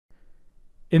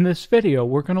In this video,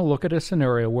 we're going to look at a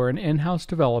scenario where an in-house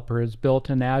developer has built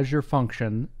an Azure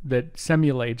function that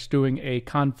simulates doing a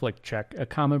conflict check, a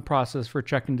common process for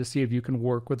checking to see if you can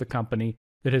work with a company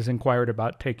that has inquired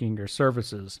about taking your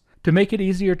services. To make it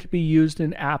easier to be used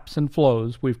in apps and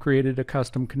flows, we've created a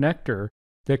custom connector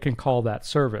that can call that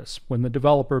service. When the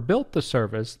developer built the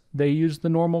service, they used the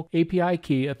normal API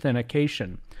key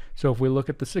authentication. So if we look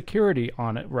at the security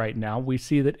on it right now, we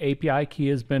see that API key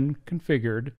has been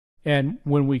configured. And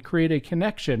when we create a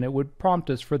connection, it would prompt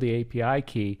us for the API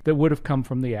key that would have come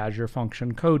from the Azure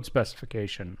function code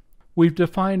specification. We've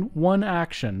defined one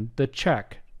action. The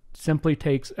check simply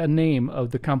takes a name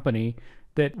of the company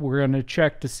that we're going to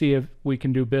check to see if we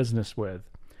can do business with.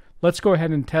 Let's go ahead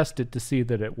and test it to see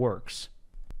that it works.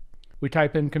 We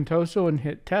type in Contoso and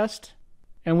hit test,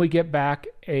 and we get back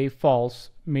a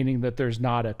false, meaning that there's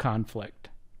not a conflict.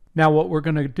 Now what we're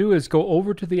going to do is go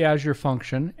over to the Azure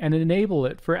function and enable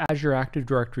it for Azure Active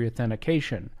Directory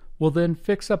authentication. We'll then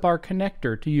fix up our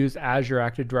connector to use Azure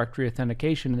Active Directory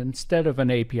authentication instead of an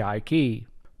API key.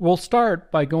 We'll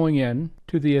start by going in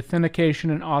to the authentication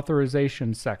and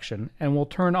authorization section, and we'll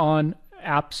turn on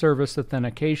app service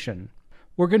authentication.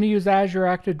 We're going to use Azure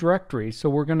Active Directory, so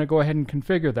we're going to go ahead and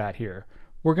configure that here.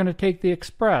 We're going to take the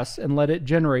Express and let it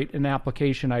generate an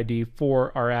application ID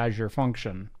for our Azure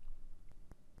function.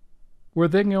 We're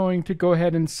then going to go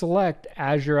ahead and select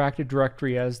Azure Active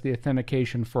Directory as the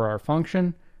authentication for our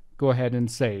function. Go ahead and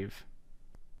save.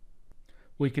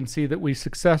 We can see that we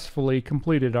successfully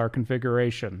completed our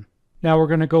configuration. Now we're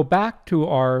going to go back to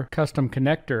our custom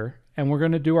connector and we're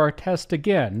going to do our test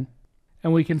again,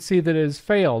 and we can see that it has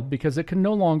failed because it can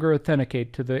no longer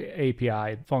authenticate to the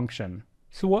API function.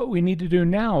 So what we need to do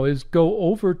now is go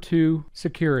over to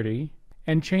Security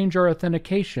and change our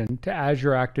authentication to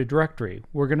Azure Active Directory.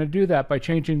 We're going to do that by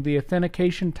changing the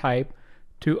authentication type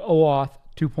to OAuth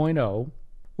 2.0,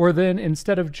 or then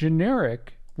instead of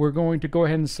generic, we're going to go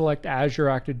ahead and select Azure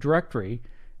Active Directory,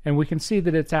 and we can see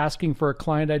that it's asking for a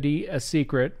client ID, a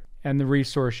secret, and the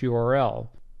resource URL.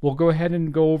 We'll go ahead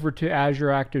and go over to Azure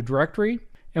Active Directory,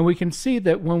 and we can see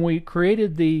that when we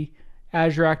created the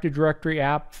Azure Active Directory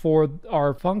app for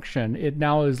our function, it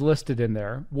now is listed in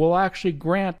there. We'll actually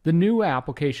grant the new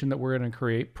application that we're going to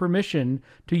create permission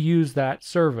to use that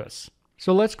service.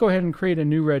 So let's go ahead and create a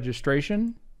new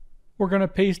registration. We're going to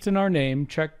paste in our name,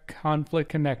 check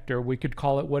conflict connector. We could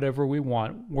call it whatever we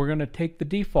want. We're going to take the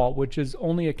default, which is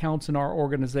only accounts in our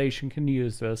organization can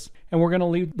use this, and we're going to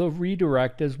leave the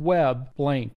redirect as web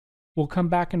blank. We'll come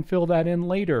back and fill that in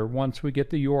later once we get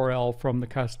the URL from the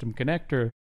custom connector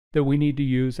that we need to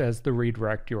use as the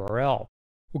redirect URL.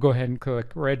 We'll go ahead and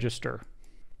click register.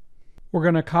 We're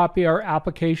going to copy our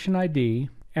application ID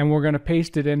and we're going to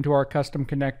paste it into our custom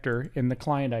connector in the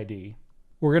client ID.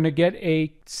 We're going to get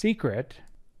a secret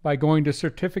by going to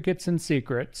certificates and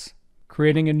secrets,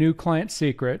 creating a new client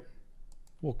secret.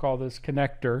 We'll call this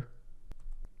connector.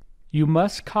 You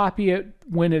must copy it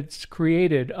when it's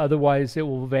created, otherwise it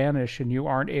will vanish and you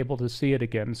aren't able to see it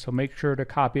again. So make sure to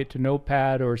copy it to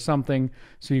Notepad or something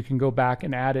so you can go back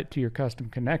and add it to your custom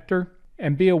connector.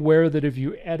 And be aware that if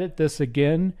you edit this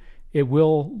again, it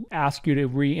will ask you to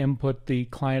re-input the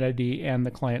client ID and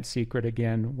the client secret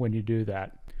again when you do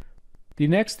that. The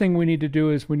next thing we need to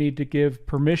do is we need to give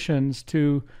permissions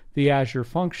to the Azure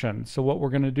function. So what we're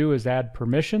going to do is add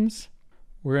permissions.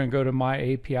 We're going to go to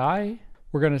My API.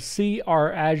 We're going to see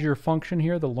our Azure function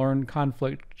here, the learn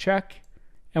conflict check,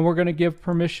 and we're going to give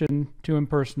permission to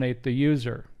impersonate the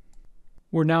user.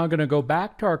 We're now going to go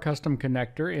back to our custom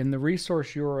connector. In the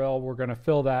resource URL, we're going to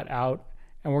fill that out,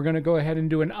 and we're going to go ahead and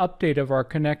do an update of our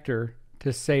connector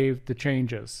to save the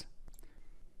changes.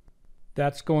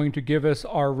 That's going to give us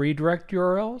our redirect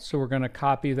URL, so we're going to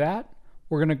copy that.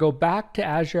 We're going to go back to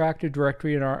Azure Active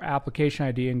Directory in our application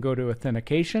ID and go to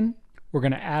authentication. We're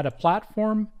going to add a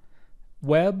platform,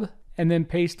 web, and then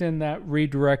paste in that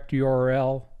redirect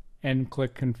URL and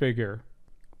click configure.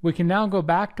 We can now go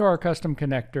back to our custom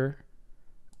connector,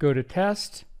 go to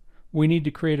test. We need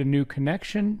to create a new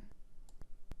connection.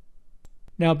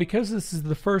 Now because this is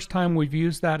the first time we've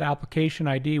used that application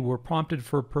ID, we're prompted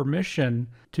for permission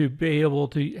to be able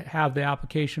to have the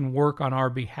application work on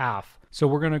our behalf. So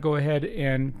we're going to go ahead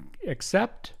and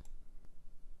accept,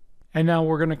 and now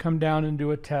we're going to come down and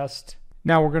do a test.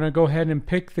 Now we're going to go ahead and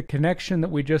pick the connection that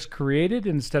we just created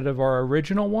instead of our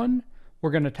original one.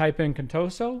 We're going to type in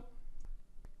Contoso,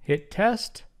 hit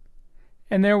test,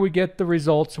 and there we get the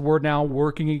results. We're now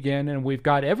working again and we've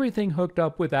got everything hooked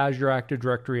up with Azure Active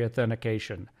Directory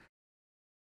authentication.